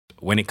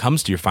When it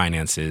comes to your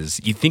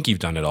finances, you think you've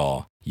done it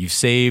all. You've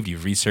saved,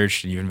 you've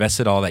researched, and you've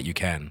invested all that you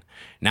can.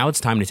 Now it's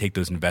time to take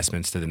those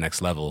investments to the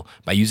next level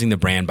by using the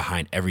brand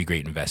behind every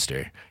great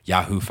investor,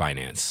 Yahoo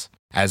Finance.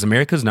 As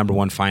America's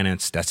 #1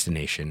 finance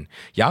destination,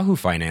 Yahoo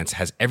Finance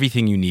has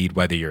everything you need,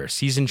 whether you're a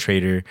seasoned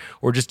trader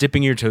or just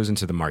dipping your toes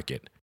into the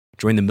market.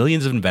 Join the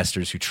millions of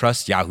investors who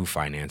trust Yahoo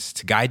Finance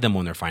to guide them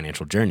on their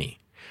financial journey.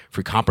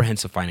 For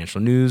comprehensive financial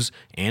news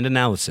and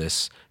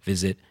analysis,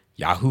 visit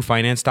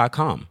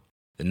yahoofinance.com,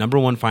 the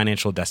 #1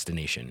 financial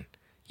destination,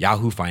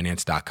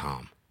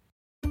 yahoofinance.com.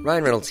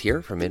 Ryan Reynolds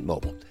here from Mint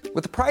Mobile.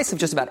 With the price of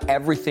just about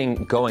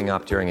everything going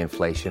up during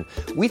inflation,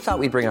 we thought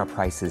we'd bring our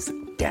prices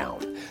down.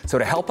 So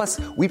to help us,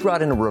 we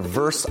brought in a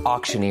reverse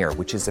auctioneer,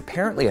 which is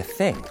apparently a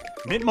thing.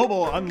 Mint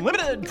Mobile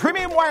Unlimited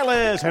Premium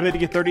Wireless. How to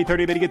get 30,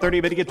 30, bit to get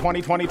 30, bit to get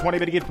 20, 20, 20,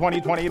 bit to get 20,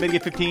 20, bit to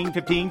get 15,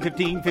 15,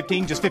 15,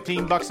 15, just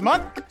 $15 a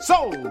month?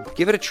 Sold!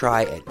 Give it a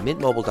try at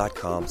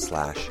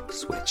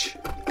mintmobile.com/switch.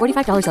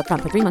 $45 up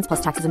front for 3 months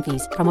plus taxes and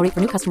fees. Promo rate for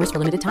new customers for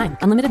limited time.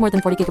 Unlimited more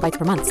than 40 gigabytes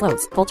per month.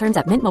 Slows full terms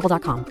at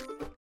mintmobile.com.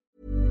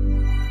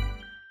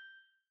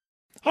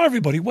 Hi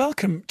everybody,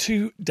 welcome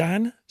to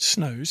Dan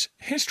Snow's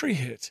History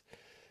Hit.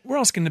 We're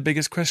asking the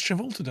biggest question of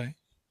all today.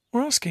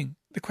 We're asking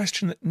the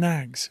question that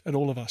nags at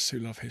all of us who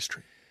love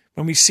history.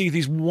 When we see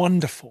these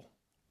wonderful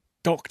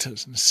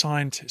doctors and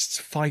scientists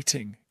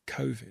fighting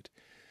COVID,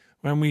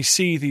 when we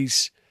see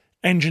these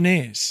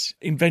engineers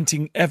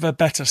inventing ever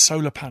better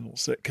solar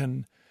panels that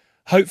can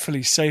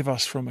hopefully save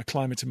us from a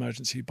climate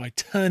emergency by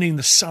turning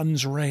the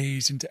sun's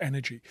rays into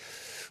energy,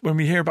 when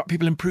we hear about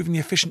people improving the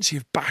efficiency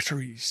of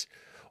batteries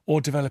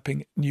or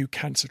developing new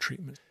cancer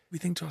treatments, we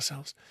think to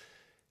ourselves,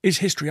 is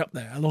history up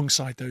there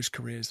alongside those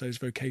careers, those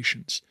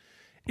vocations?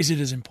 Is it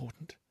as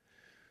important?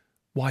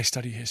 Why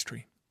study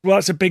history? Well,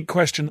 that's a big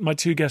question that my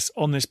two guests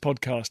on this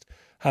podcast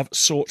have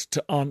sought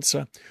to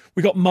answer.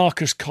 We got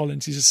Marcus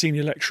Collins. He's a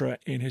senior lecturer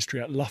in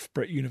history at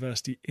Loughborough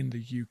University in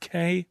the UK.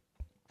 And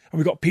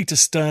we've got Peter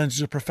Stearns,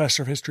 who's a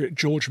professor of history at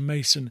George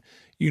Mason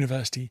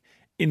University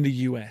in the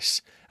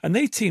US. And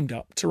they teamed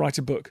up to write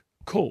a book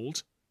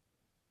called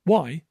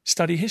Why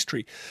Study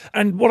History?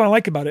 And what I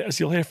like about it,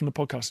 as you'll hear from the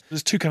podcast,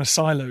 there's two kind of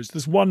silos.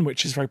 There's one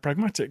which is very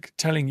pragmatic,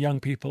 telling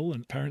young people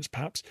and parents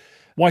perhaps,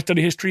 why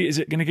study history? Is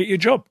it going to get you a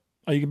job?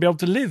 Are you going to be able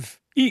to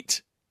live,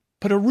 eat,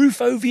 put a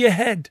roof over your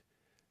head,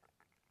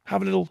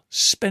 have a little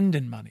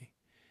spending money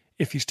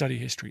if you study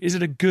history? Is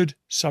it a good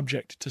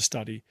subject to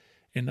study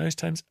in those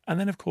terms? And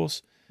then, of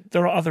course,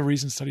 there are other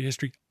reasons to study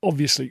history,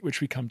 obviously, which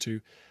we come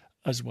to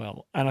as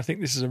well. And I think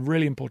this is a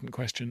really important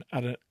question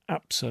at an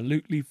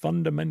absolutely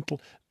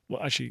fundamental,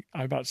 well, actually,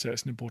 I'm about to say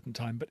it's an important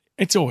time, but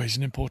it's always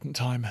an important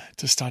time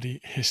to study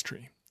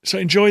history. So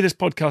enjoy this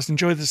podcast,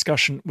 enjoy the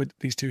discussion with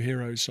these two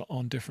heroes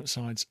on different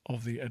sides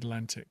of the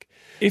Atlantic.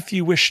 If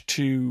you wish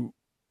to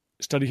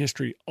study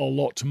history a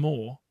lot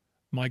more,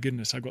 my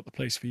goodness, I've got the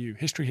place for you.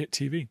 History Hit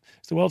TV.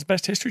 It's the world's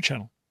best history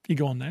channel. You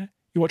go on there,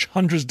 you watch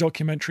hundreds of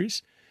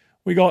documentaries.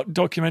 We got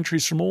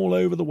documentaries from all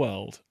over the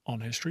world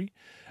on history.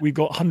 We've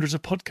got hundreds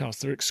of podcasts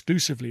that are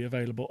exclusively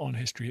available on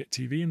History Hit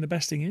TV. And the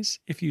best thing is,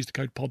 if you use the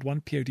code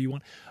POD1,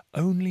 POD1,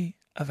 only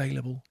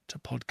available to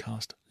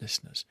podcast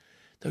listeners.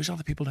 Those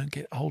other people don't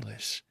get a hold of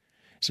this.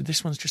 So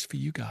this one's just for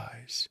you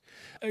guys.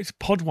 It's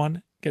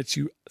POD1 gets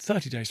you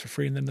 30 days for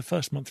free, and then the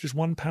first month is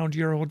 £1,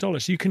 euro, or dollar.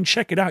 So you can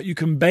check it out. You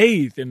can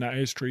bathe in that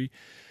history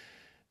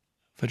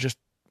for just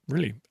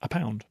really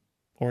 £1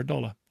 or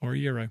 $1 or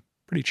 €1.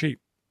 Pretty cheap.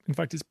 In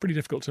fact, it's pretty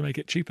difficult to make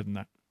it cheaper than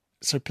that.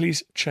 So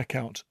please check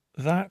out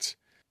that.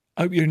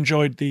 I hope you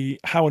enjoyed the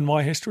How and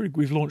Why History.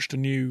 We've launched a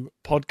new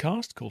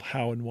podcast called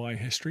How and Why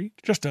History.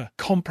 Just a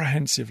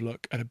comprehensive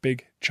look at a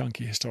big,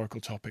 chunky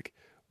historical topic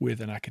with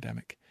an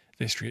academic.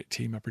 The History Hit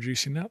team are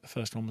producing that. The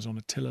first one was on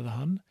Attila the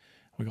Hun.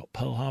 We've got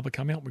Pearl Harbor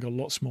coming up. We've got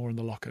lots more in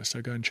the locker. So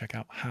go and check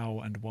out How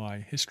and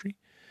Why History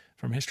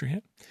from History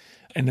Hit.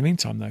 In the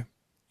meantime, though,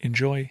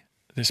 enjoy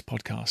this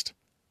podcast,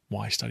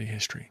 Why Study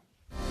History?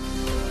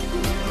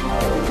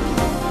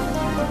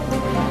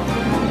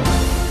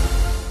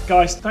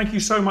 Guys, thank you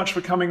so much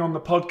for coming on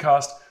the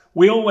podcast.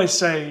 We always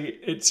say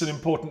it's an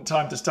important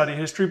time to study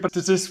history, but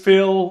does this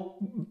feel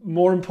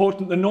more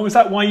important than normal? Is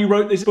that why you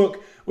wrote this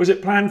book? Was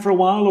it planned for a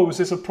while, or was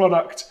this a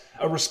product,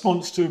 a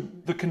response to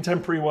the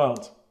contemporary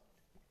world?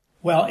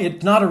 Well,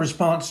 it's not a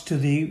response to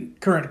the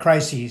current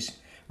crises.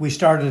 We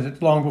started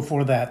it long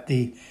before that.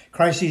 The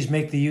crises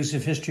make the use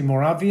of history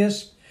more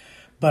obvious,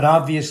 but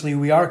obviously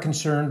we are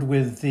concerned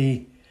with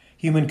the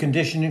human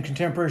condition in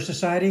contemporary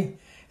society,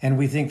 and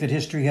we think that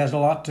history has a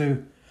lot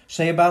to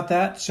say about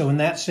that. So in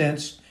that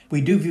sense, we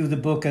do view the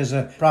book as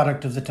a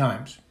product of the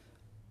times.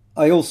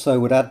 I also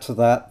would add to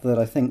that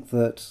I think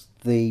that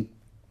the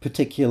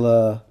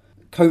particular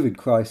COVID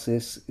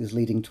crisis is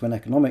leading to an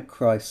economic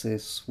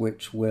crisis,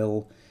 which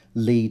will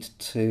lead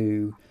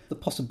to the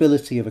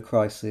possibility of a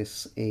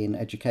crisis in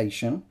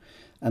education.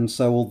 And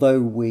so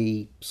although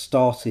we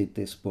started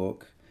this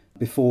book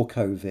before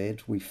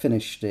COVID, we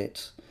finished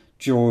it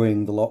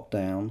during the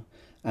lockdown,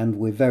 and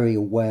we're very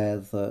aware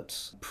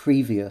that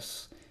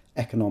previous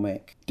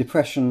economic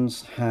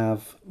depressions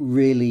have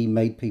really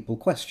made people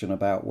question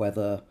about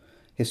whether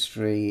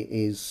history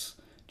is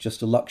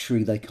just a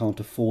luxury they can't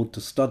afford to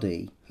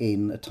study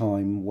in a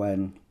time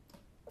when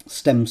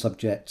STEM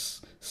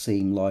subjects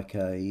seem like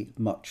a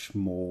much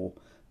more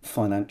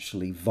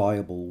financially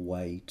viable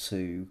way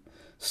to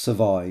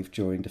survive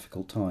during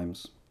difficult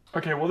times.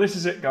 Okay, well, this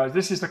is it, guys.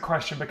 This is the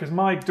question, because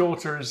my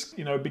daughter is,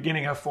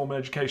 beginning her formal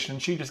education,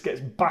 and she just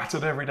gets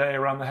battered every day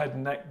around the head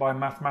and neck by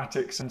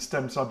mathematics and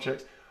STEM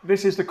subjects.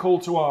 This is the call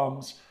to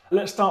arms.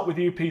 Let's start with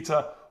you,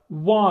 Peter.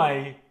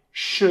 Why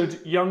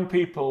should young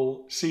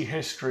people see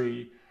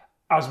history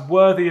as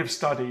worthy of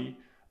study,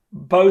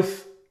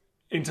 both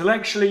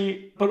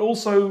intellectually, but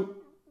also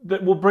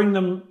that will bring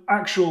them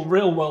actual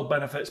real-world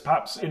benefits,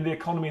 perhaps in the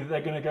economy that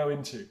they're going to go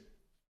into?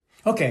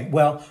 Okay,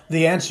 well,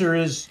 the answer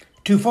is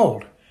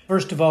twofold.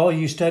 First of all,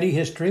 you study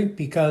history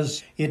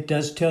because it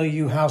does tell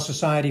you how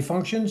society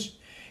functions.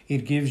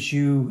 It gives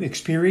you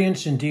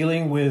experience in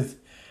dealing with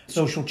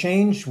social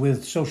change,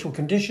 with social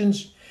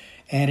conditions,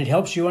 and it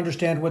helps you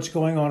understand what's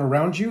going on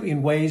around you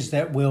in ways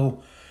that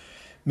will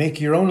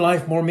make your own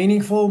life more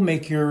meaningful,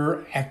 make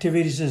your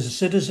activities as a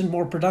citizen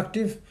more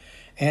productive,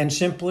 and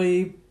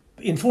simply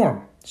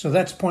inform. So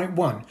that's point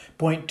one.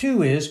 Point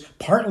two is,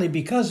 partly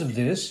because of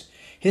this,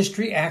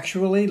 history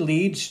actually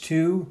leads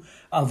to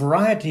a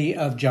variety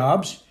of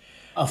jobs,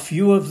 a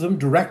few of them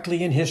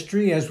directly in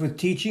history, as with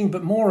teaching,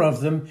 but more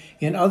of them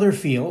in other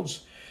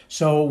fields.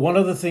 So one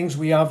of the things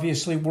we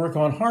obviously work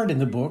on hard in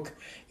the book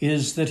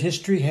is that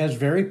history has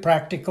very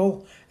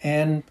practical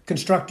and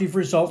constructive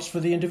results for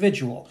the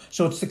individual.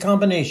 So it's the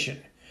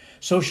combination: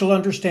 social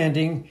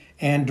understanding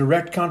and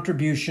direct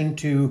contribution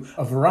to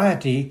a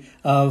variety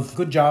of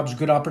good jobs,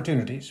 good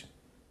opportunities.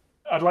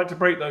 I'd like to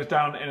break those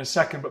down in a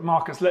second, but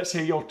Marcus, let's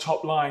hear your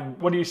top line.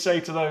 What do you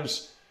say to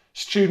those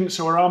students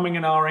who are umming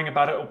and ahhing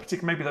about it, or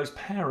particularly maybe those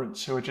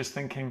parents who are just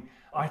thinking,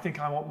 I think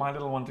I want my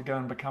little one to go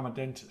and become a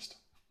dentist?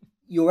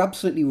 You're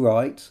absolutely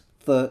right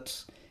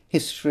that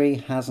history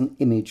has an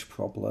image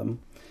problem,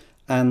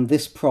 and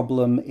this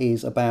problem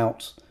is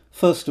about,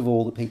 first of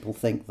all, that people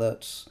think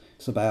that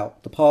it's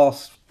about the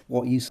past.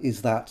 What use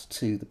is that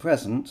to the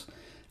present?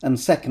 And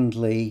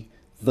secondly,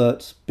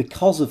 that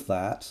because of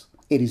that,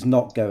 it is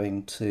not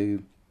going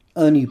to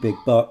earn you big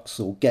bucks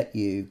or get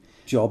you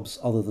jobs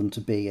other than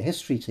to be a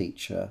history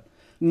teacher.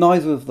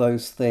 Neither of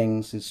those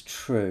things is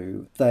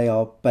true. They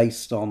are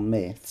based on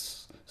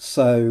myths.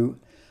 So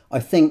I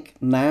think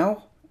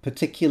now,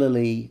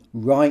 particularly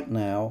right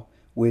now,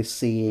 we're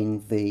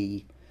seeing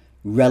the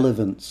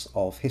relevance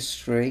of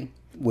history.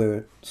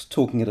 We're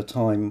talking at a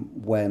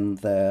time when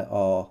there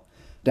are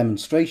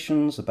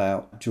demonstrations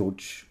about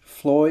George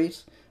Floyd,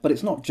 but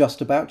it's not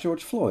just about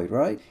George Floyd,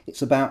 right?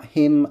 It's about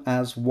him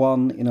as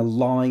one in a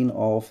line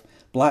of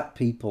black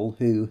people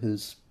who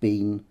has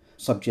been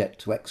subject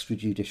to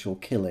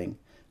extrajudicial killing,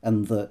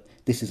 and that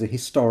this is a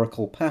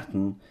historical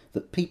pattern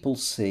that people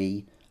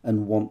see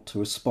and want to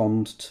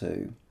respond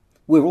to.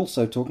 We're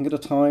also talking at a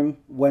time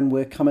when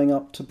we're coming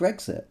up to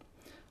Brexit,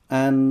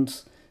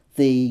 and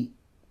the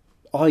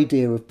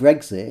idea of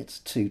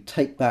Brexit to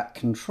take back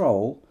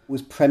control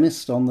was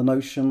premised on the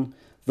notion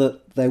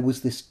that there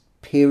was this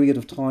period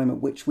of time at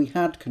which we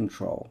had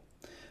control.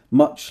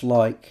 Much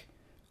like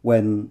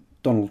when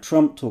Donald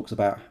Trump talks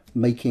about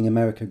making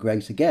America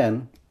great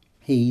again,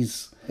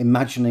 he's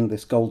imagining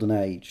this golden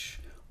age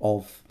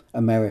of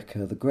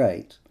America the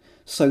Great.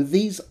 So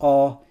these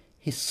are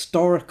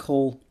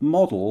historical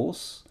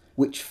models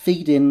which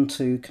feed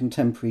into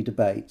contemporary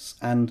debates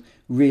and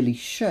really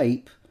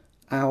shape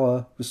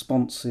our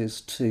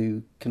responses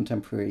to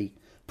contemporary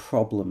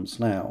problems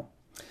now.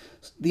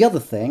 The other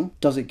thing,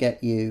 does it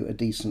get you a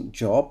decent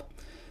job?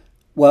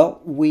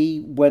 Well, we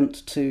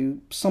went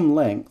to some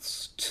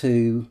lengths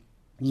to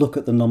look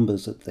at the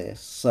numbers at this.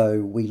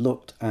 So we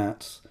looked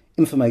at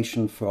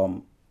information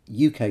from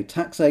UK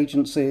tax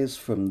agencies,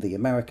 from the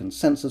American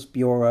Census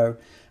Bureau,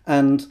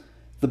 and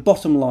the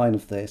bottom line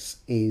of this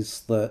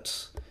is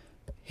that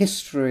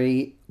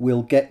history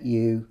will get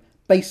you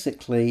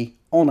basically,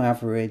 on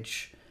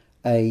average,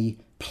 a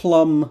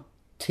plum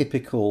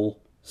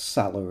typical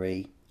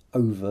salary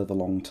over the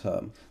long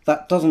term.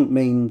 That doesn't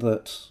mean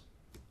that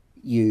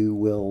you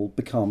will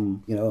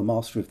become, a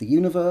master of the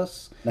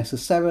universe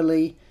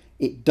necessarily.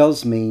 It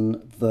does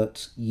mean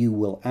that you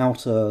will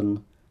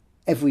out-earn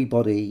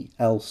everybody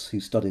else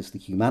who studies the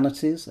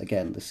humanities.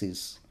 Again, this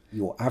is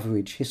your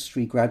average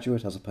history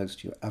graduate as opposed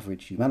to your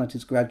average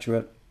humanities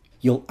graduate.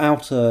 You'll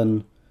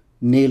out-earn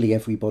nearly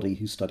everybody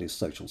who studies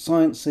social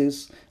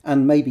sciences,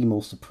 and maybe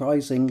more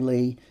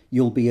surprisingly,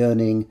 you'll be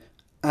earning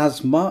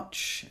as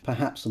much,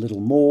 perhaps a little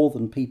more,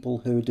 than people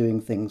who are doing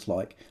things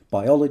like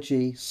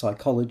biology,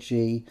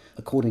 psychology,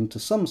 according to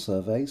some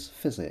surveys,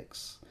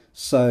 physics.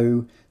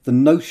 So the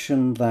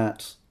notion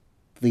that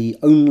the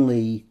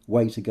only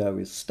way to go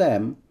is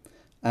STEM,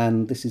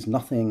 and this is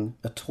nothing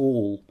at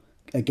all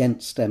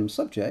against STEM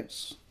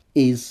subjects,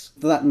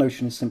 that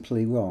notion is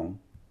simply wrong.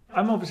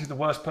 I'm obviously the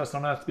worst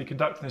person on earth to be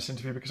conducting this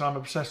interview because I'm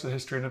obsessed with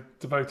history and have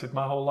devoted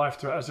my whole life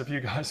to it, as have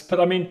you guys. But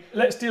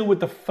let's deal with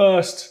the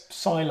first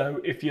silo,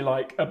 if you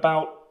like,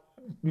 about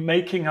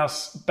making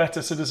us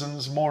better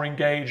citizens, more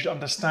engaged,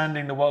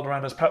 understanding the world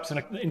around us, perhaps in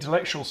an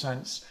intellectual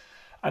sense,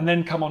 and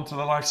then come on to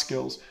the life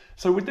skills.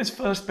 So with this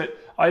first bit,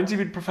 I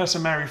interviewed Professor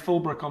Mary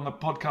Fulbrook on the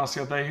podcast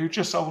the other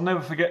day, I will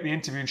never forget the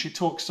interview, and she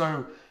talked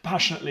so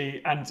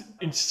passionately and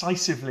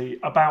incisively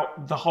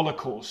about the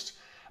Holocaust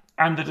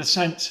and the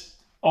descent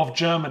of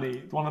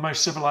Germany, one of the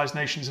most civilized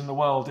nations in the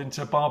world,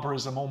 into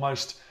barbarism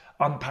almost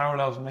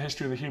unparalleled in the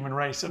history of the human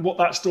race, and what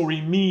that story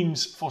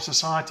means for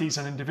societies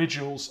and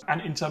individuals, and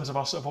in terms of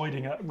us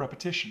avoiding a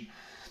repetition.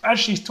 As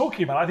she's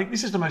talking about, I think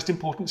this is the most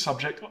important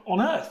subject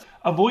on earth.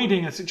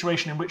 Avoiding a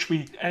situation in which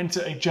we enter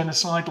a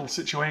genocidal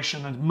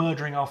situation and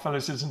murdering our fellow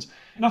citizens.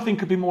 Nothing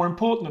could be more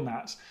important than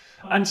that.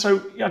 And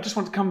so I just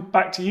want to come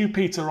back to you,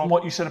 Peter, on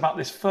what you said about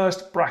this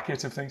first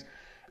bracket of things.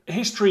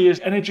 History is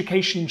an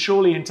education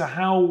surely into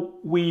how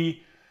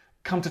we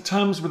come to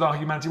terms with our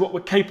humanity, what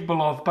we're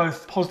capable of,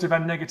 both positive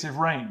and negative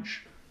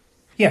range.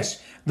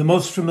 Yes, the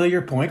most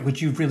familiar point,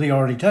 which you've really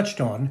already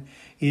touched on,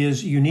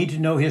 is you need to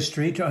know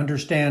history to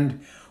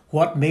understand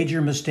what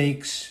major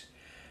mistakes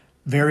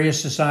various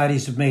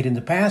societies have made in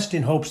the past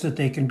in hopes that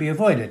they can be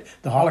avoided.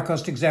 The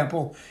Holocaust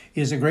example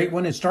is a great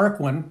one, a stark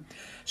one.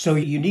 So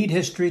you need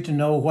history to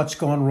know what's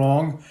gone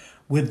wrong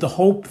with the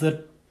hope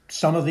that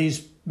some of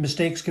these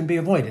mistakes can be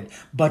avoided.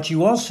 But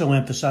you also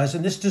emphasize,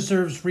 and this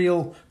deserves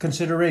real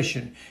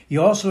consideration,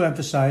 you also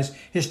emphasize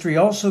history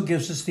also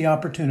gives us the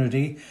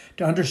opportunity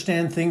to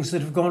understand things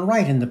that have gone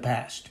right in the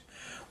past.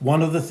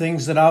 One of the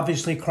things that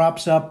obviously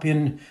crops up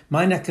in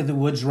my neck of the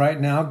woods right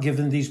now,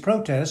 given these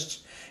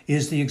protests,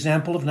 is the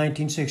example of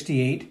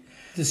 1968.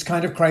 This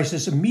kind of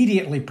crisis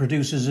immediately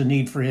produces a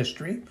need for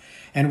history.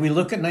 And we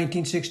look at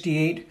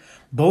 1968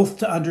 both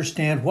to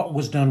understand what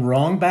was done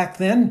wrong back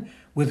then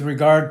with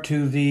regard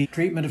to the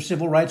treatment of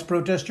civil rights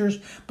protesters,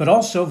 but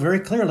also very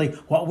clearly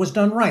what was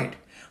done right,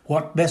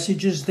 what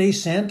messages they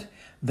sent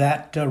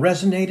that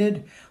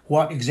resonated,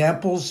 what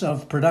examples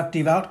of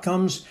productive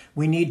outcomes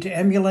we need to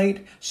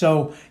emulate.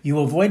 So you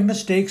avoid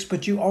mistakes,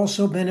 but you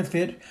also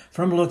benefit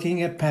from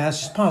looking at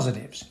past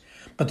positives.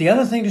 But the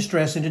other thing to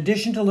stress, in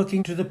addition to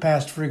looking to the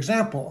past, for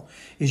example,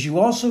 is you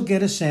also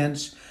get a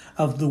sense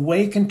of the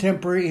way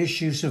contemporary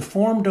issues have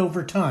formed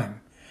over time.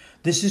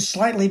 This is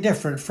slightly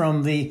different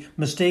from the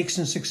mistakes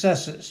and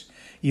successes.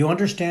 You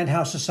understand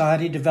how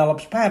society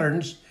develops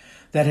patterns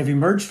that have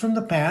emerged from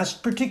the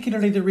past,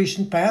 particularly the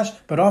recent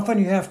past, but often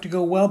you have to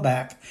go well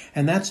back.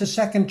 And that's a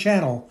second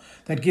channel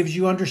that gives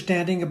you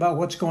understanding about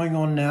what's going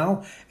on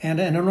now and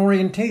an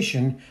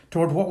orientation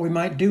toward what we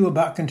might do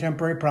about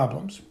contemporary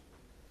problems.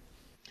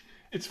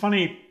 It's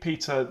funny,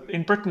 Peter,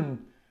 in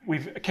Britain,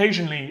 we've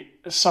occasionally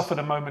suffered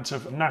a moment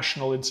of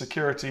national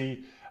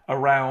insecurity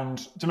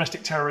around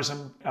domestic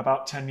terrorism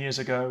about 10 years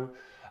ago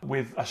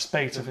with a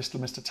spate of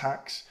Islamist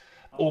attacks,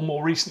 or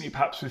more recently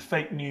perhaps with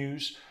fake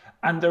news.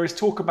 And there is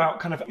talk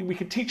about we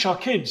can teach our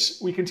kids,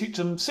 we can teach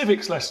them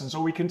civics lessons,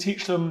 or we can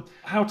teach them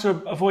how to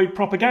avoid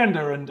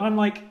propaganda. And I'm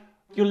like,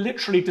 you're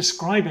literally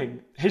describing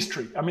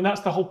history. I mean,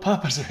 that's the whole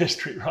purpose of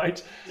history,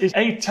 right? Is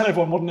A, tell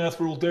everyone what on earth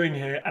we're all doing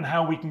here and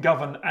how we can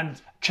govern and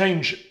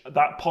change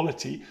that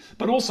polity,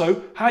 but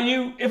also how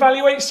you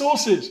evaluate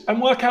sources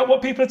and work out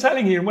what people are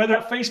telling you and whether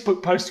that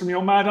Facebook post from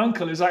your mad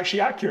uncle is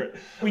actually accurate.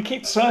 We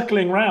keep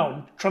circling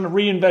around trying to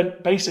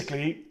reinvent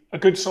basically a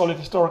good, solid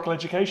historical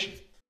education.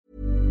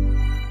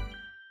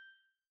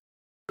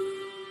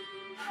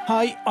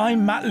 Hi,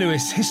 I'm Matt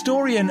Lewis,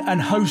 historian and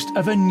host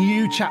of a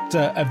new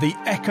chapter of the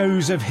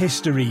Echoes of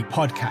History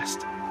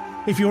podcast.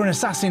 If you're an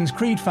Assassin's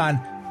Creed fan,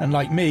 and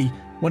like me,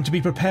 want to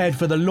be prepared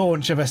for the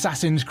launch of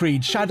Assassin's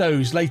Creed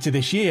Shadows later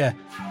this year,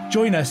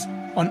 join us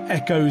on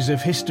Echoes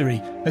of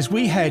History as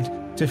we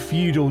head to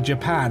feudal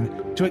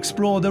Japan to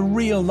explore the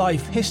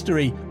real-life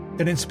history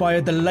that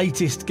inspired the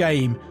latest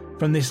game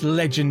from this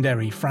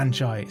legendary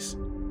franchise.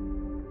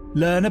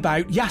 Learn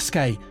about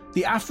Yasuke,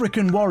 the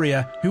African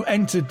warrior who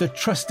entered the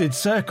trusted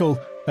circle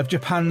of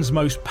Japan's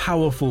most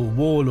powerful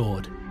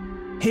warlord.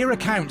 Hear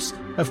accounts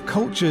of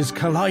cultures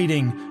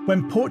colliding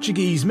when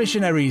Portuguese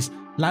missionaries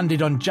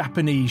landed on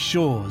Japanese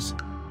shores.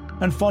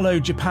 And follow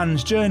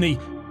Japan's journey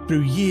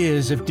through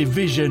years of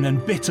division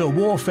and bitter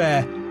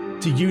warfare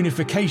to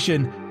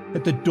unification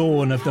at the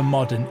dawn of the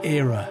modern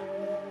era.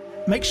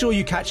 Make sure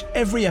you catch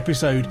every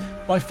episode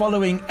by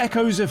following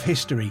Echoes of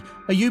History,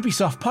 a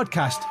Ubisoft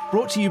podcast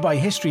brought to you by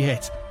History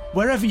Hit,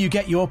 wherever you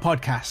get your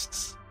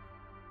podcasts.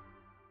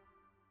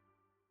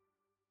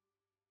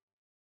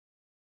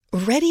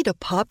 Ready to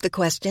pop the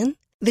question?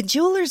 The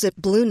jewelers at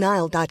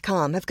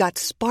BlueNile.com have got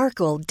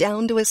sparkle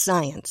down to a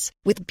science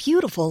with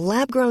beautiful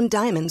lab-grown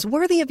diamonds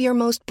worthy of your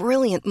most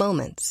brilliant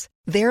moments.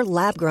 Their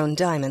lab-grown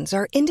diamonds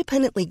are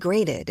independently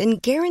graded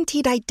and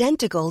guaranteed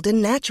identical to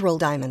natural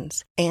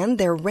diamonds, and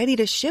they're ready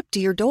to ship to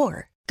your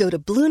door. Go to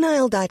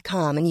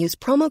BlueNile.com and use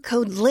promo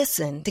code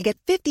LISTEN to get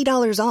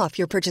 $50 off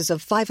your purchase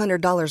of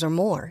 $500 or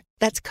more.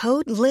 That's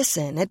code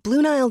LISTEN at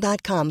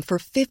BlueNile.com for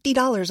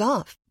 $50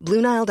 off.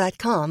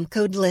 BlueNile.com,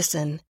 code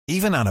LISTEN.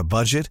 Even on a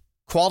budget,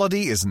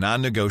 quality is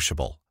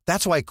non-negotiable.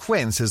 That's why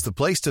Quince is the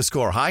place to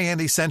score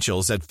high-end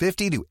essentials at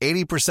 50 to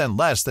 80%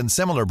 less than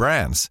similar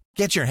brands.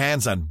 Get your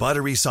hands on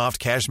buttery soft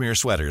cashmere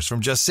sweaters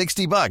from just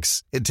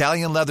 $60,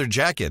 Italian leather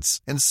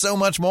jackets, and so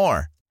much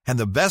more. And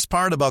the best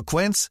part about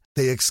Quince,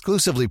 they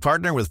exclusively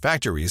partner with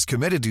factories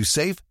committed to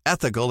safe,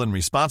 ethical, and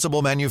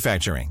responsible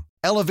manufacturing.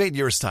 Elevate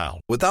your style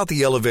without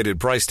the elevated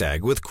price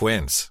tag with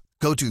Quince.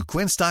 Go to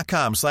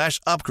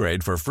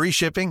quince.com/upgrade for free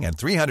shipping and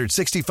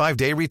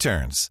 365-day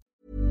returns.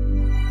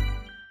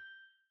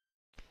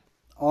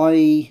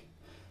 I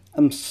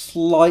am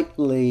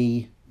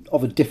slightly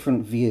of a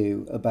different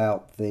view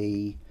about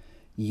the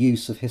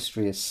use of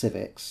history as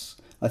civics.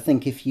 I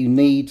think if you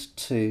need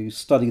to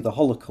study the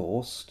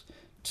Holocaust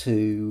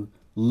to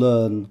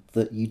learn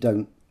that you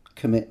don't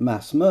commit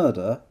mass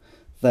murder,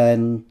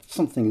 then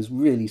something is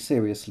really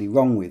seriously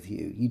wrong with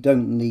you. You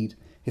don't need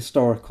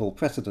historical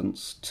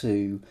precedents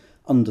to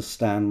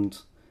understand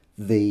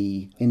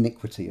the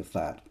iniquity of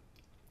that.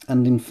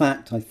 And in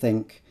fact, I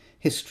think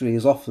history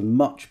is often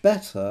much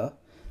better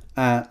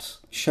at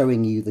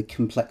showing you the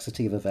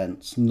complexity of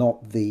events,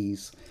 not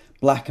these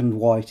black and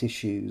white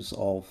issues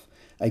of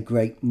a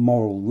great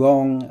moral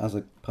wrong as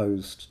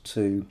opposed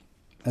to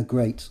a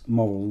great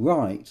moral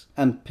right.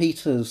 And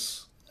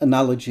Peter's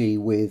analogy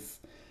with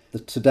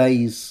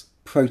today's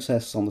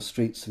protests on the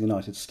streets of the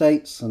United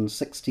States and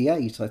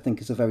 68, I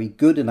think, is a very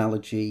good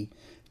analogy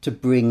to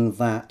bring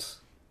that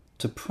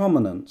to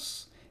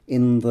prominence,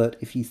 in that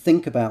if you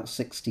think about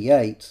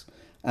 68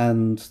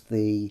 and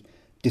the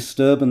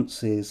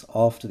disturbances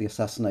after the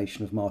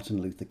assassination of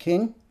Martin Luther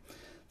King,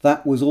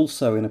 that was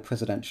also in a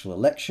presidential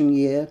election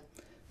year.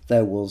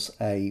 There was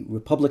a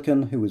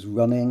Republican who was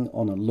running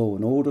on a law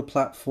and order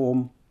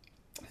platform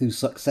who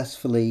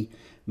successfully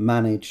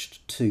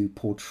managed to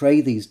portray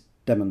these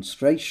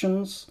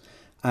demonstrations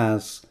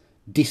as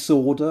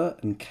disorder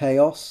and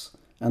chaos,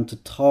 and to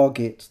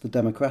target the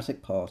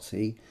Democratic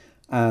Party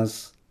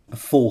as a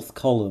fourth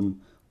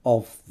column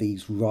of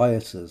these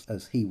rioters,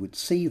 as he would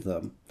see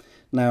them.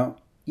 Now,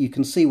 you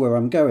can see where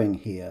I'm going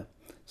here.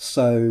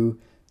 So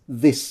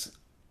this,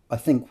 I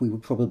think we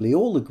would probably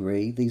all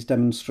agree, these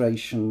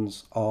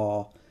demonstrations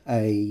are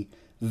a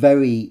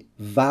very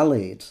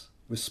valid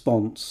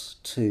response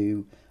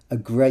to a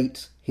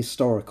great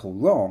historical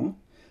wrong.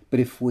 But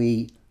if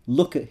we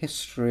look at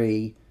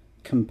history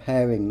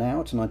comparing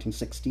now to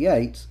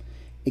 1968,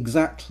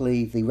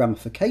 exactly the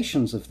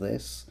ramifications of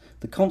this,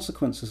 the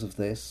consequences of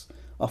this,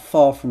 are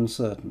far from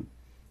certain.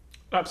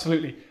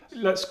 Absolutely.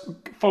 Let's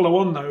follow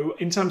on, though,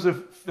 in terms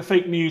of the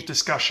fake news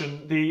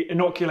discussion, the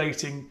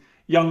inoculating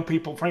young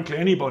people, frankly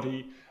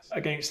anybody,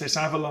 against this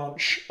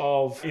avalanche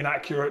of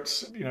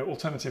inaccurate,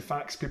 alternative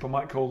facts, people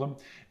might call them.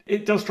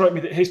 It does strike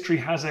me that history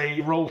has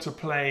a role to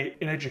play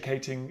in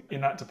educating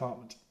in that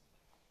department.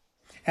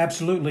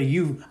 Absolutely.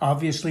 You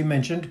obviously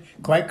mentioned,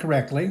 quite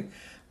correctly,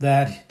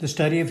 that the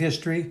study of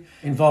history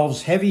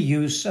involves heavy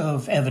use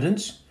of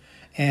evidence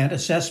and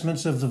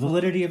assessments of the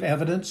validity of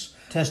evidence,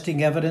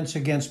 testing evidence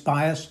against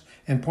bias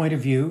and point of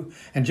view.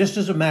 And just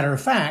as a matter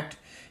of fact,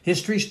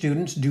 history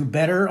students do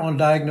better on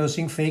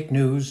diagnosing fake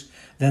news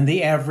than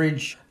the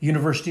average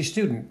university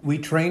student. We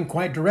train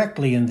quite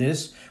directly in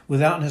this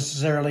without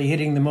necessarily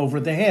hitting them over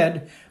the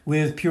head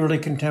with purely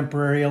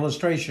contemporary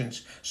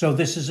illustrations. So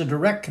this is a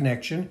direct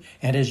connection,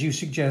 and as you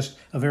suggest,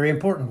 a very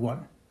important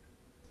one.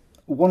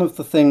 One of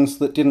the things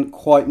that didn't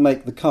quite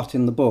make the cut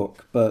in the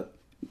book, but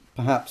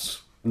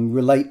perhaps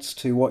relates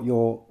to what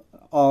you're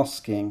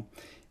asking,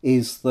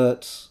 is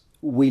that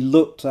we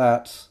looked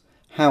at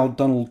how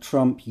Donald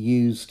Trump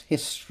used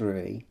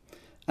history,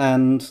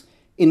 and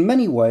in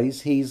many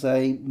ways he's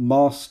a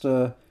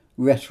master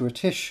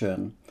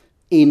rhetorician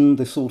in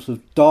the sort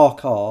of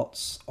dark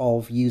arts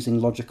of using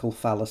logical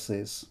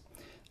fallacies.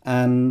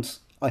 And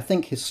I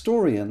think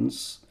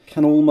historians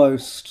can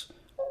almost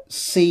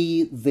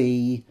see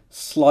the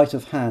sleight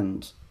of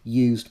hand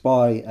used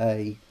by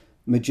a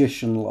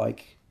magician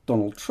like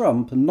Donald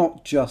Trump, and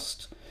not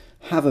just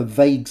have a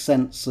vague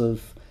sense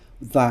of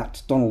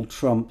that Donald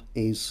Trump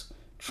is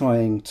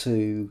trying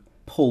to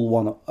pull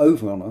one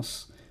over on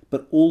us,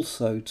 but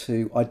also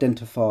to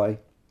identify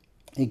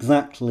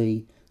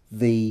exactly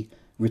the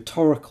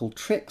rhetorical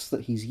tricks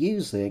that he's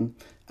using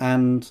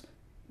and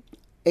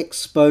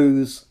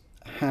expose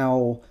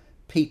how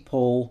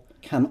people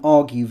can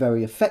argue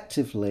very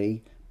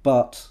effectively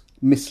but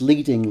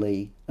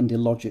misleadingly and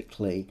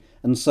illogically.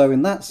 And so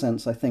in that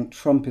sense, I think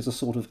Trump is a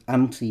sort of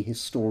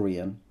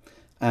anti-historian,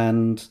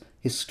 and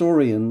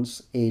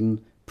historians,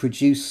 in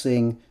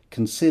producing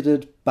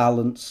considered,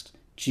 balanced,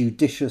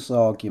 judicious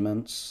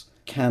arguments,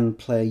 can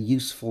play a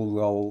useful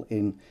role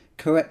in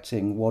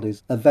correcting what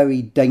is a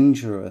very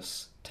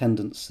dangerous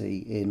tendency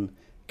in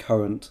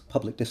current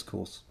public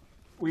discourse.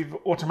 We've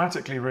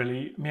automatically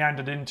really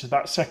meandered into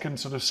that second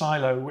sort of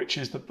silo, which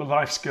is the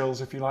life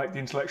skills, if you like, the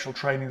intellectual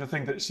training, the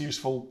thing that's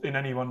useful in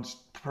anyone's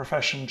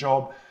profession,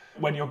 job.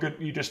 When you're good,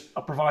 you just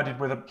are provided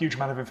with a huge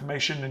amount of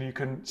information and you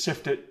can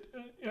sift it,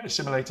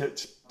 assimilate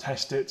it,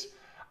 test it,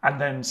 and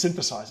then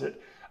synthesize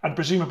it. And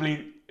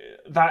presumably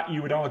that,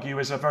 you would argue,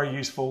 is a very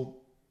useful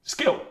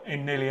skill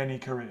in nearly any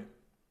career.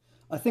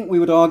 I think we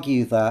would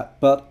argue that,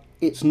 but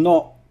it's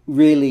not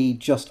really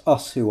just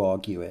us who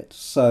argue it.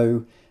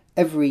 So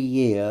every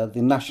year,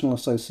 the National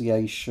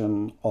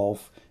Association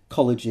of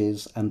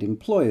Colleges and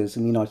Employers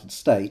in the United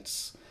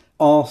States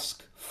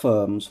ask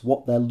firms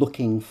what they're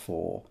looking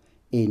for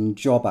in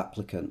job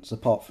applicants,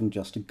 apart from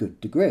just a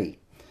good degree.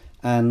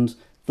 And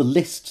the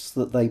lists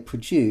that they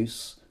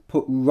produce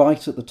put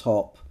right at the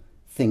top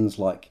things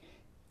like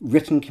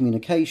written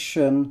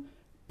communication,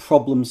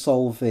 problem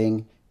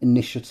solving,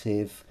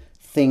 initiative,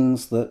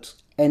 things that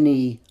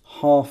any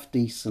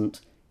half-decent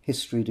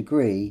history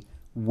degree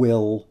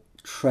will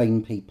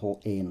train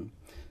people in.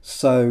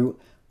 So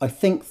I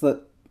think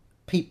that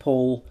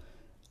people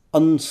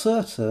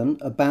uncertain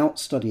about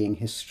studying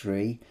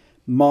history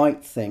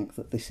might think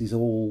that this is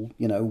all,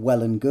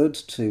 well and good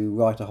to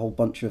write a whole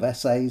bunch of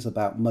essays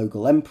about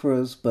Mughal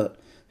emperors, but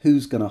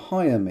who's going to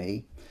hire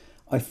me?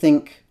 I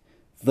think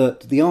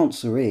that the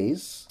answer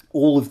is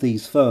all of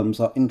these firms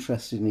are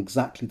interested in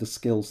exactly the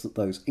skills that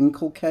those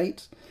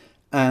inculcate.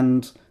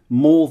 And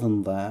more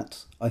than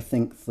that, I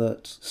think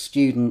that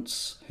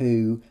students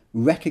who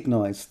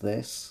recognise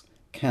this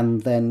can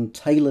then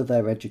tailor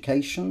their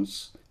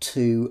educations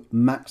to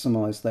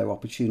maximise their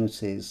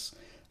opportunities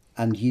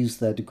and use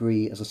their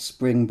degree as a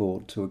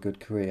springboard to a good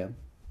career.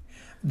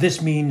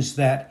 This means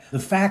that the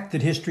fact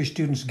that history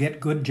students get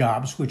good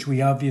jobs, which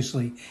we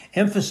obviously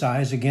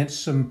emphasize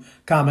against some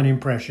common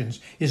impressions,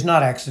 is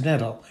not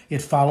accidental.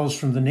 It follows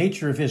from the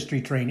nature of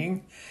history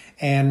training,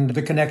 and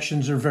the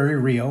connections are very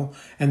real.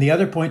 And the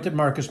other point that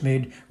Marcus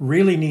made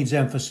really needs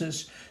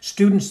emphasis.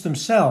 Students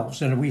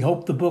themselves, and we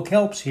hope the book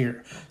helps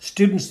here,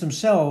 students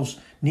themselves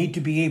need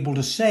to be able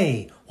to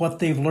say what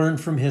they've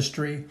learned from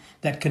history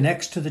that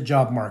connects to the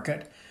job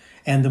market.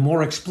 And the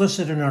more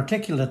explicit and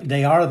articulate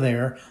they are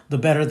there, the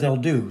better they'll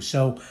do.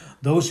 So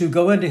those who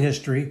go into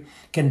history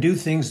can do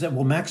things that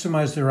will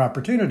maximize their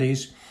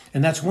opportunities.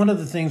 And that's one of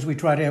the things we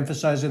try to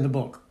emphasize in the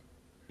book.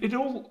 It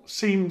all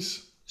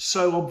seems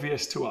so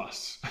obvious to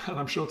us, and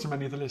I'm sure to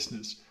many of the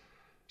listeners.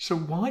 So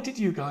why did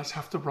you guys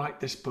have to write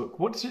this book?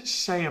 What does it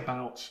say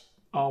about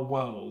our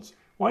world?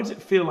 Why does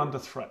it feel under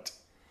threat?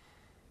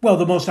 Well,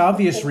 the most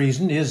obvious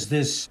reason is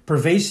this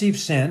pervasive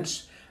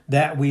sense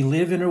that we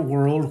live in a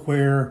world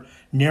where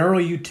narrow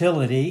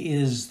utility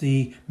is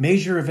the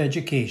measure of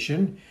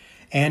education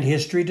and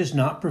history does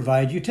not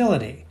provide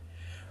utility.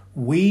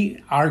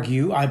 We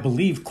argue, I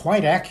believe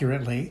quite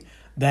accurately,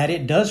 that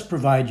it does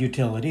provide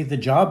utility. The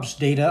jobs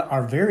data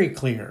are very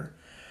clear,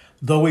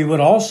 though we would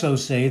also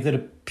say that a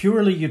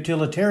purely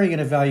utilitarian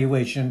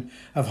evaluation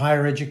of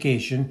higher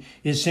education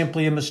is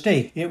simply a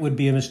mistake. It would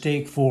be a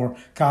mistake for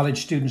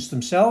college students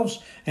themselves,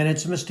 and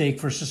it's a mistake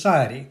for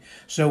society.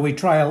 So we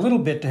try a little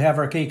bit to have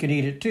our cake and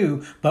eat it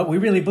too, but we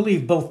really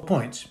believe both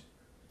points.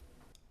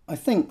 I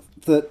think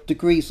that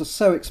degrees are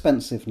so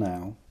expensive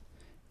now,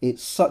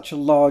 it's such a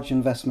large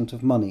investment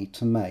of money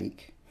to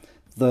make,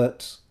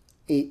 that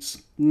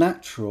it's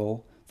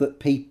natural that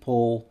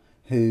people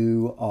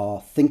who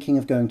are thinking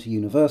of going to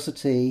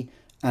university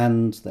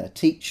and their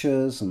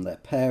teachers and their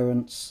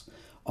parents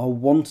are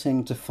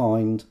wanting to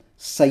find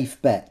safe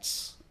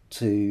bets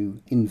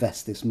to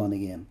invest this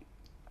money in.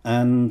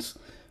 And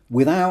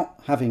without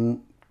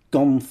having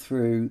gone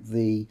through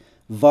the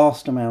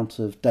vast amount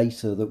of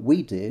data that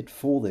we did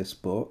for this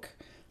book,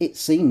 it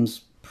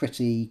seems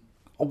pretty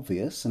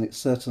obvious, and it's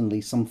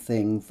certainly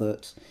something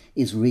that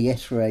is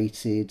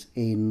reiterated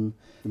in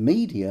the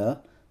media,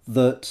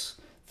 that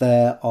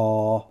there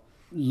are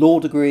law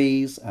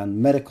degrees and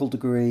medical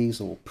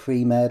degrees, or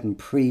pre-med and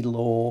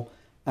pre-law,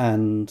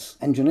 and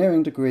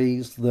engineering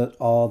degrees that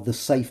are the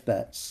safe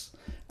bets,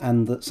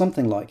 and that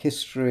something like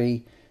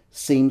history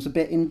seems a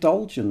bit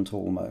indulgent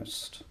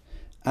almost.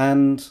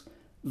 And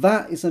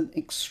that is an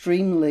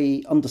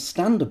extremely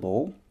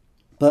understandable,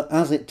 but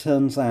as it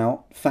turns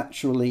out,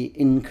 factually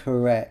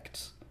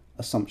incorrect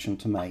assumption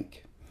to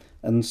make.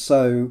 And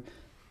so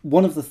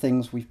one of the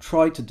things we've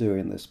tried to do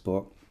in this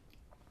book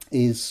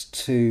is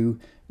to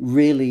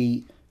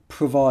really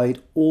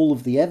provide all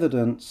of the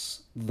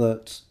evidence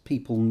that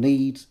people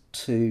need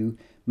to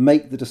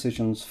make the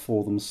decisions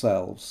for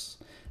themselves.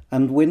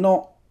 And we're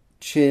not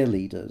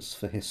cheerleaders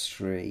for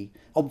history.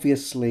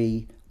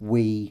 Obviously,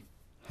 we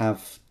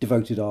have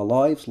devoted our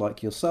lives,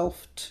 like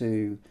yourself,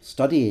 to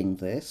studying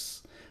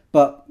this,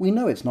 but we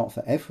know it's not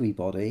for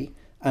everybody,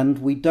 and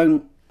we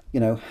don't,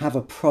 have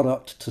a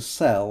product to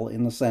sell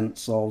in the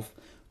sense of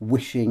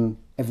wishing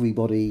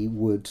everybody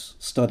would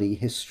study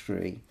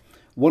history.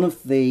 One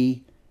of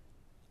the,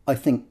 I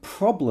think,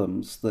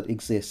 problems that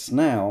exists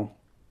now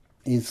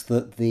is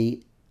that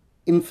the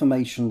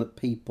information that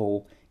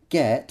people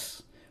get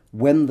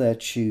when they're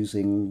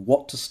choosing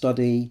what to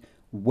study,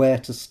 where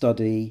to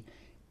study,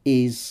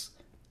 is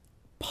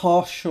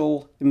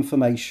partial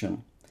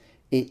information.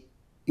 It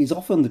is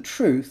often the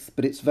truth,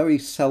 but it's very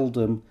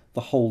seldom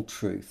the whole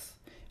truth.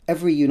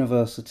 Every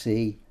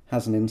university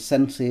has an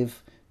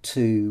incentive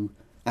to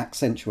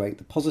accentuate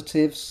the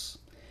positives.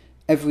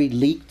 Every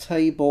league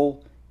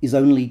table is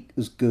only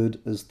as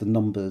good as the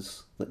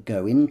numbers that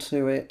go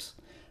into it.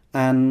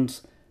 And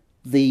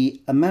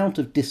the amount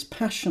of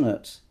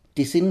dispassionate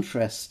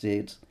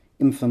disinterested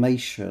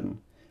information,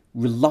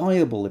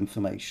 reliable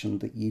information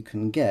that you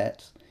can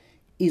get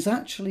is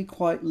actually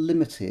quite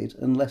limited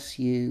unless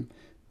you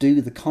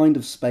do the kind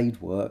of spade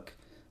work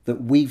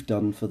that we've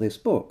done for this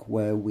book,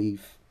 where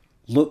we've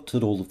looked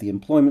at all of the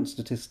employment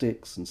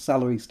statistics and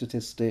salary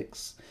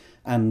statistics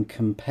and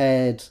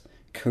compared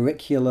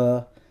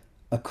curricula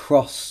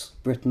across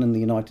Britain and the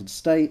United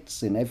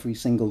States in every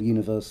single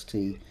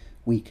university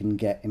we can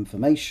get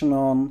information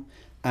on,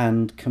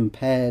 and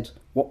compared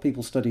what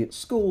people study at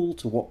school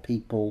to what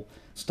people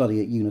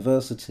study at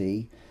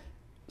university.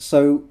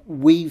 So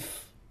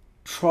we've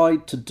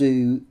tried to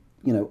do,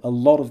 a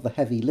lot of the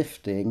heavy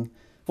lifting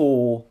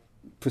for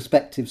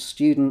prospective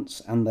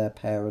students and their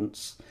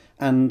parents,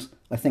 and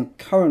I think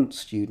current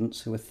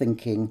students who are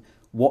thinking,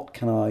 what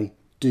can I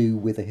do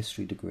with a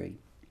history degree?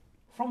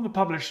 From the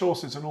published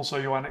sources and also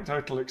your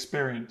anecdotal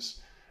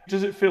experience,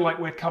 does it feel like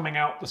we're coming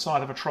out the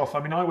side of a trough?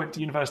 I mean, I went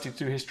to university to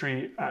do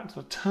history at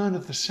the turn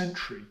of the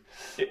century.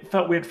 It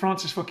felt we had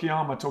Francis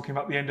Fukuyama talking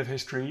about the end of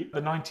history.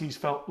 The 90s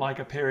felt like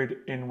a period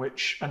in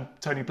which, and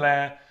Tony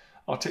Blair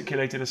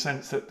articulated a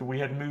sense that we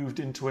had moved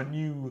into a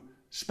new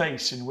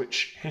space in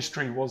which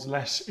history was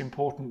less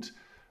important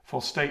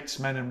for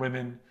statesmen and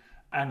women,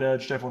 and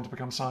urged everyone to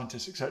become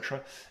scientists,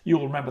 etc.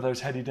 You'll remember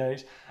those heady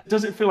days.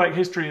 Does it feel like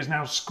history is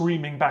now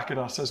screaming back at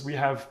us as we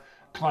have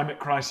climate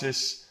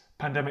crisis,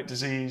 pandemic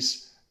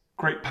disease,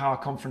 great power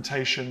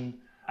confrontation,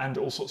 and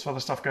all sorts of other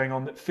stuff going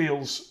on that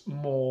feels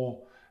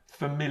more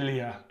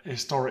familiar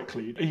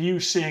historically? Are you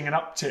seeing an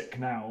uptick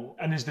now?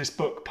 And is this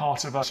book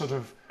part of a sort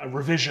of a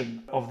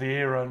revision of the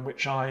era in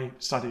which I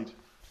studied?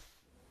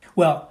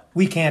 Well,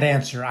 we can't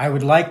answer. I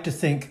would like to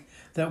think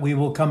that we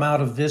will come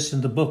out of this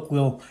and the book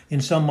will,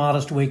 in some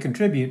modest way,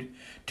 contribute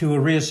to a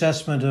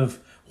reassessment of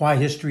why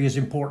history is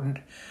important.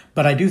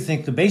 But I do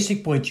think the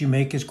basic point you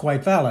make is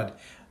quite valid.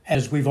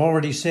 As we've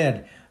already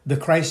said, the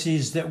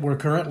crises that we're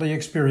currently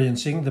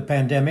experiencing, the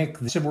pandemic,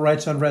 the civil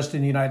rights unrest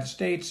in the United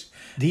States,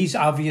 these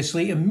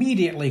obviously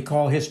immediately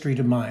call history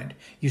to mind.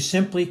 You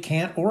simply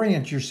can't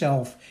orient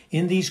yourself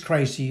in these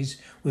crises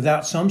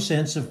without some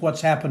sense of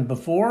what's happened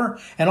before,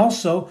 and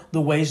also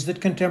the ways that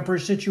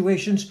contemporary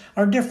situations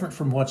are different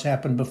from what's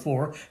happened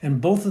before,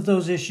 and both of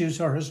those issues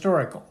are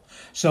historical.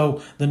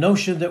 So the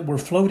notion that we're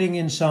floating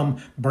in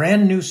some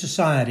brand new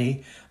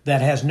society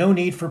that has no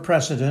need for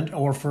precedent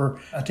or for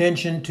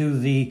attention to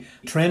the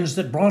trends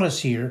that brought us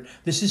here,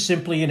 this is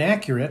simply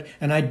inaccurate,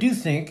 and I do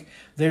think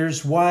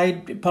there's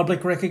wide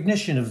public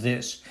recognition of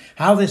this.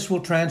 How this will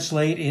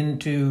translate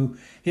into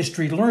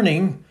history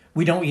learning,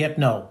 we don't yet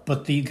know,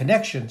 but the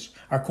connections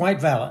are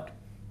quite valid.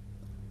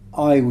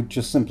 I would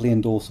just simply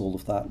endorse all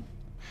of that.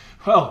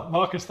 Well,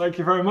 Marcus, thank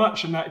you very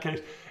much in that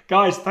case.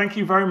 Guys, thank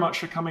you very much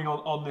for coming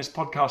on this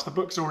podcast. The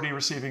book's already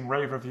receiving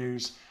rave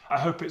reviews. I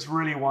hope it's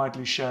really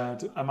widely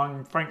shared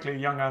among, frankly,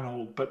 young and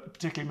old, but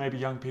particularly maybe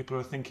young people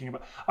who are thinking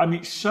about... I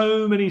meet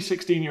so many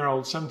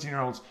 16-year-olds,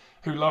 17-year-olds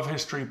who love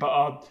history but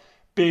are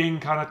being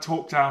kind of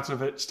talked out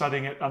of it,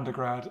 studying it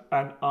undergrad,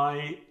 and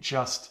I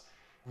just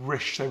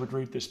wish they would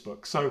read this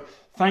book. So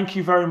thank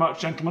you very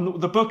much, gentlemen.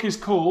 The book is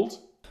called...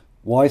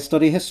 Why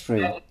Study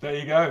History? There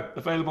you go.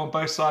 Available on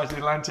both sides of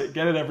the Atlantic.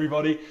 Get it,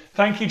 everybody.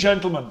 Thank you,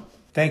 gentlemen.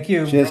 Thank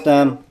you. Cheers,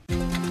 Dan. I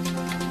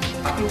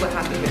feel that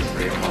has the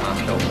history upon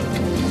our shoulders.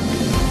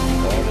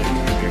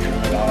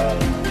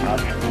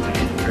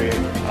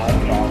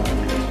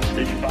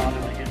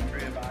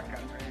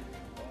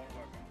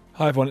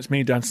 Hi everyone, it's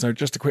me, Dan Snow.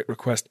 Just a quick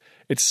request.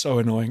 It's so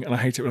annoying and I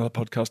hate it when other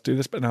podcasts do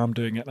this, but now I'm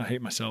doing it and I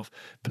hate myself.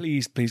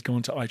 Please go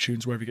onto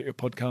iTunes, wherever you get your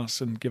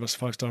podcasts, and give us a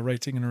 5-star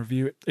rating and a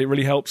review. It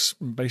really helps,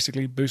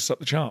 basically boosts up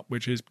the chart,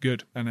 which is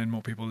good, and then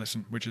more people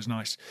listen, which is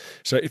nice.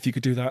 So if you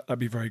could do that, I'd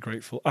be very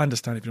grateful. I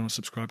understand if you don't want to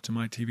subscribe to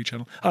my TV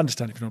channel. I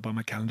understand if you don't want to buy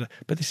my calendar,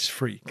 but this is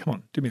free. Come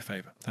on, do me a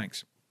favour.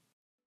 Thanks.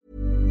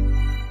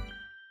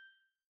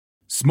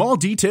 Small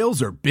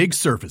details are big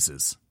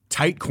surfaces.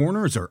 Tight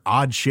corners are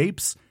odd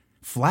shapes.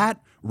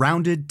 Flat,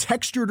 rounded,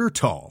 textured, or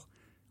tall.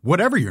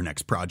 Whatever your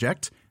next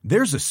project,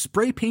 there's a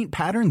spray paint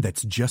pattern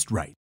that's just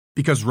right.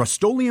 Because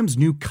Rust-Oleum's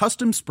new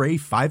Custom Spray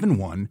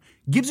 5-in-1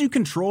 gives you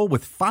control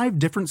with 5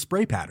 different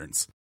spray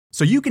patterns.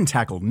 So you can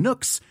tackle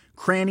nooks,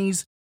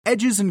 crannies,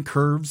 edges, and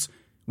curves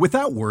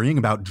without worrying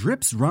about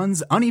drips,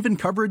 runs, uneven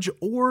coverage,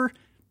 or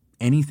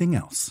anything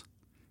else.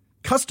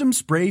 Custom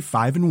Spray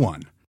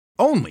 5-in-1.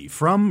 Only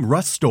from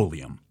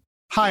Rust-Oleum.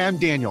 Hi, I'm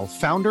Daniel,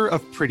 founder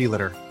of Pretty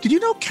Litter. Did you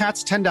know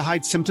cats tend to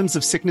hide symptoms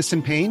of sickness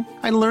and pain?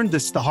 I learned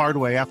this the hard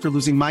way after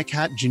losing my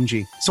cat,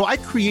 Gingy. So I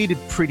created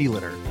Pretty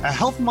Litter, a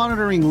health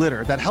monitoring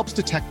litter that helps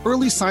detect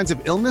early signs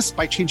of illness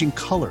by changing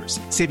colors,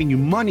 saving you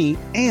money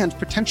and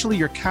potentially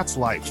your cat's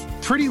life.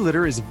 Pretty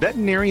Litter is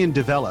veterinarian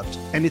developed,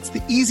 and it's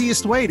the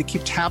easiest way to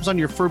keep tabs on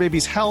your fur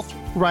baby's health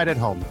right at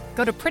home.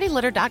 Go to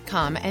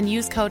prettylitter.com and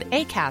use code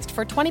ACAST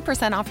for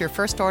 20% off your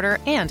first order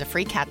and a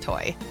free cat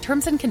toy.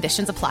 Terms and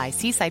conditions apply.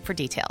 See site for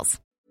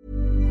details.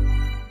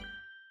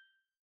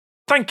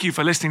 Thank you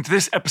for listening to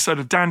this episode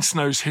of Dan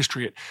Snow's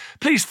History Hit.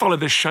 Please follow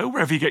this show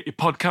wherever you get your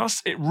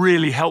podcasts. It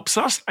really helps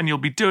us, and you'll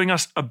be doing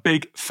us a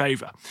big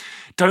favour.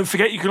 Don't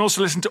forget, you can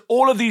also listen to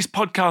all of these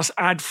podcasts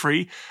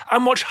ad-free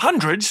and watch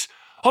hundreds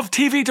of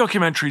TV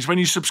documentaries when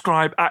you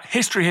subscribe at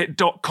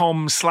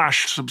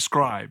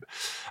historyhit.com/subscribe.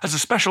 As a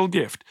special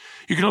gift,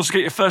 you can also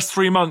get your first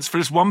 3 months for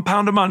just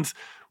 £1 a month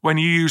when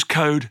you use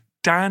code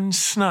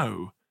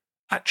DANSNOW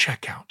at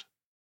checkout.